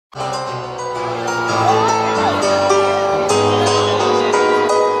Everybody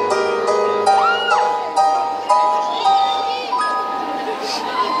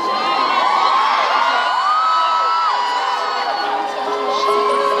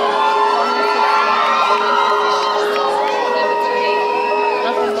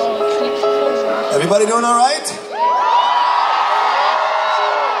doing all right?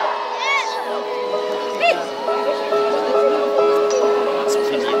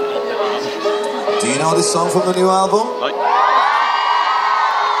 Do you know this song from the new album?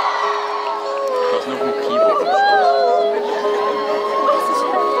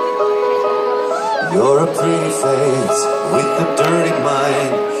 You're a pretty face with a dirty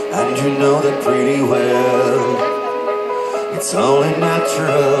mind, and you know that pretty well. It's only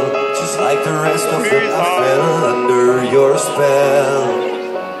natural, just like the rest of them. I fell under your spell.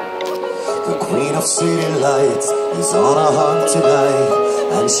 The queen of city lights is on a hunt tonight,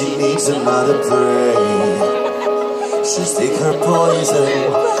 and she needs another prey. She'll stick her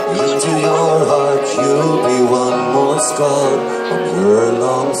poison into your heart. You'll be one more scar on your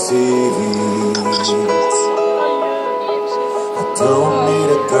long CV. I don't need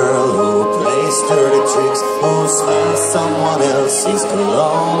a girl who plays dirty tricks, who smells someone else's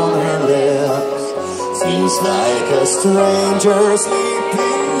cologne on her lips. Feels like a stranger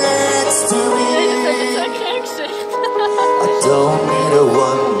sleeping next to me. I don't need a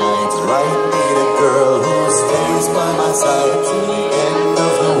one-night right, need a girl who stays by my side till the end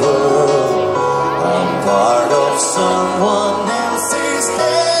of the world. I'm part of someone else's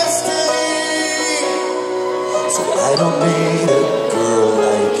destiny, so I don't need a girl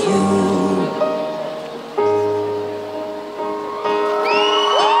like you.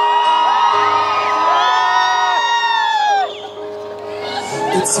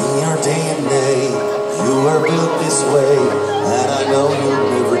 It's in your DNA, you were built this way, and I know you'll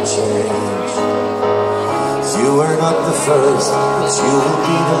never change. You were not the first, but you will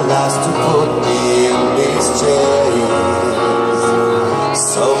be the last to put me in these chains.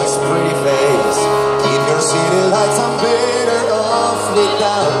 So it's pretty face, keep your city lights, I'm better off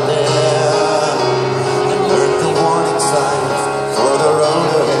without them. And learn the warning signs for the road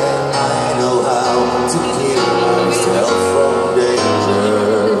ahead. I know how to keep myself from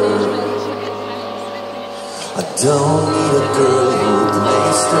danger. I don't need a girl who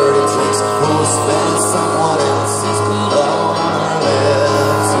plays dirty tricks, who spends someone else's cologne on her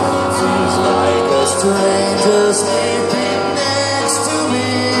lips. Feels like a stranger sleeping next to me.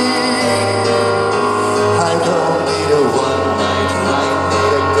 I don't need a one-night right,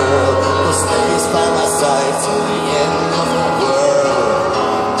 need a girl who stays by my side till the end of the world.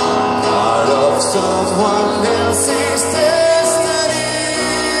 Part of someone else's destiny.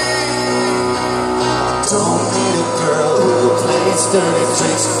 I don't need a girl who plays dirty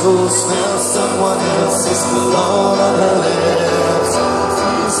tricks, who smells someone else's cologne on her lips.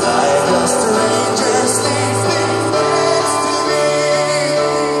 Feels like a stranger sleeping next to me.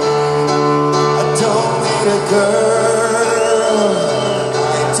 I don't need a girl,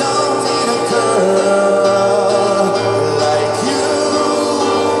 I don't